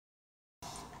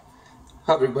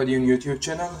Hi everybody on YouTube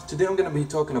channel. Today I'm going to be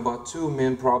talking about two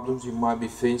main problems you might be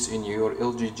facing in your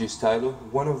LG G Stylo.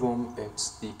 One of them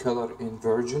is the color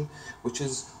inversion, which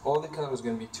is all the color is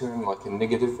going to be turned like a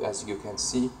negative, as you can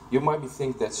see. You might be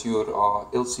think that your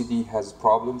LCD has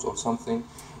problems or something.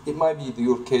 It might be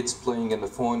your kids playing in the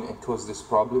phone and cause this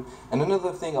problem. And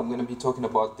another thing, I'm going to be talking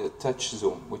about the touch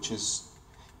zoom, which is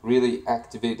really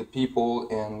activate the people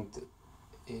and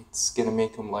it's going to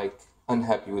make them like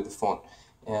unhappy with the phone.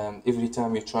 And every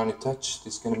time you're trying to touch,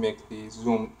 it's going to make the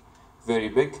zoom very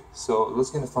big. So let's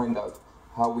going to find out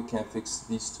how we can fix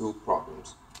these two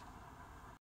problems.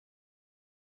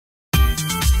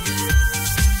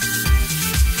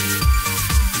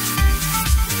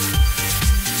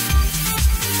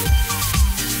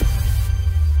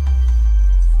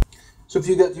 So if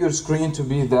you get your screen to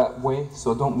be that way,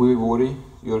 so don't really worry,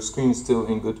 your screen is still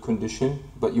in good condition,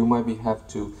 but you might have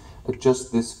to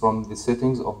adjust this from the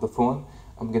settings of the phone.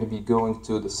 I'm going to be going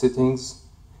to the settings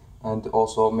and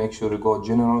also make sure to go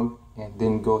general and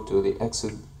then go to the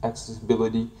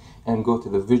accessibility and go to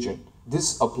the vision.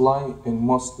 This apply in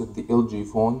most of the LG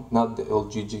phone, not the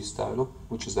LG G Stylo,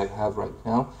 which is I have right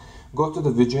now. Go to the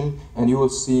vision and you will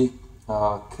see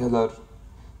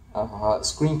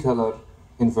screen color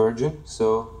inversion.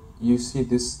 So you see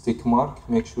this tick mark,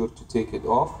 make sure to take it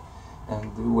off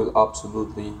and you will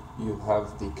absolutely you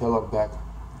have the color back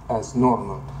as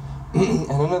normal.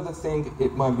 And another thing,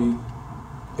 it might be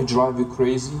drive you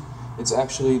crazy, it's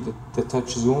actually the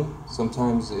touch zoom.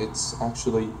 Sometimes it's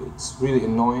really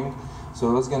annoying. So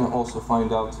let's gonna also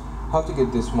find out how to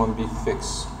get this one be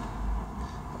fixed.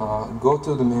 Go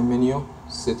to the main menu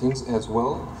settings as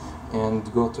well and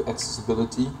go to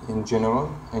accessibility in general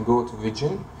and go to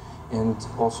vision and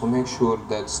also make sure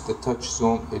that the touch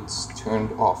zoom it's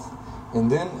turned off, and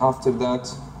then after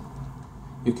that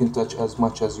you can touch as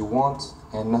much as you want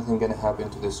and nothing gonna happen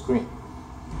to the screen.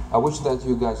 I wish that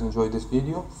you guys enjoyed this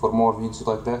video. For more videos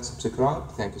like that,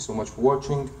 subscribe. Thank you so much for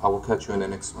watching. I will catch you in the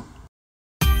next one.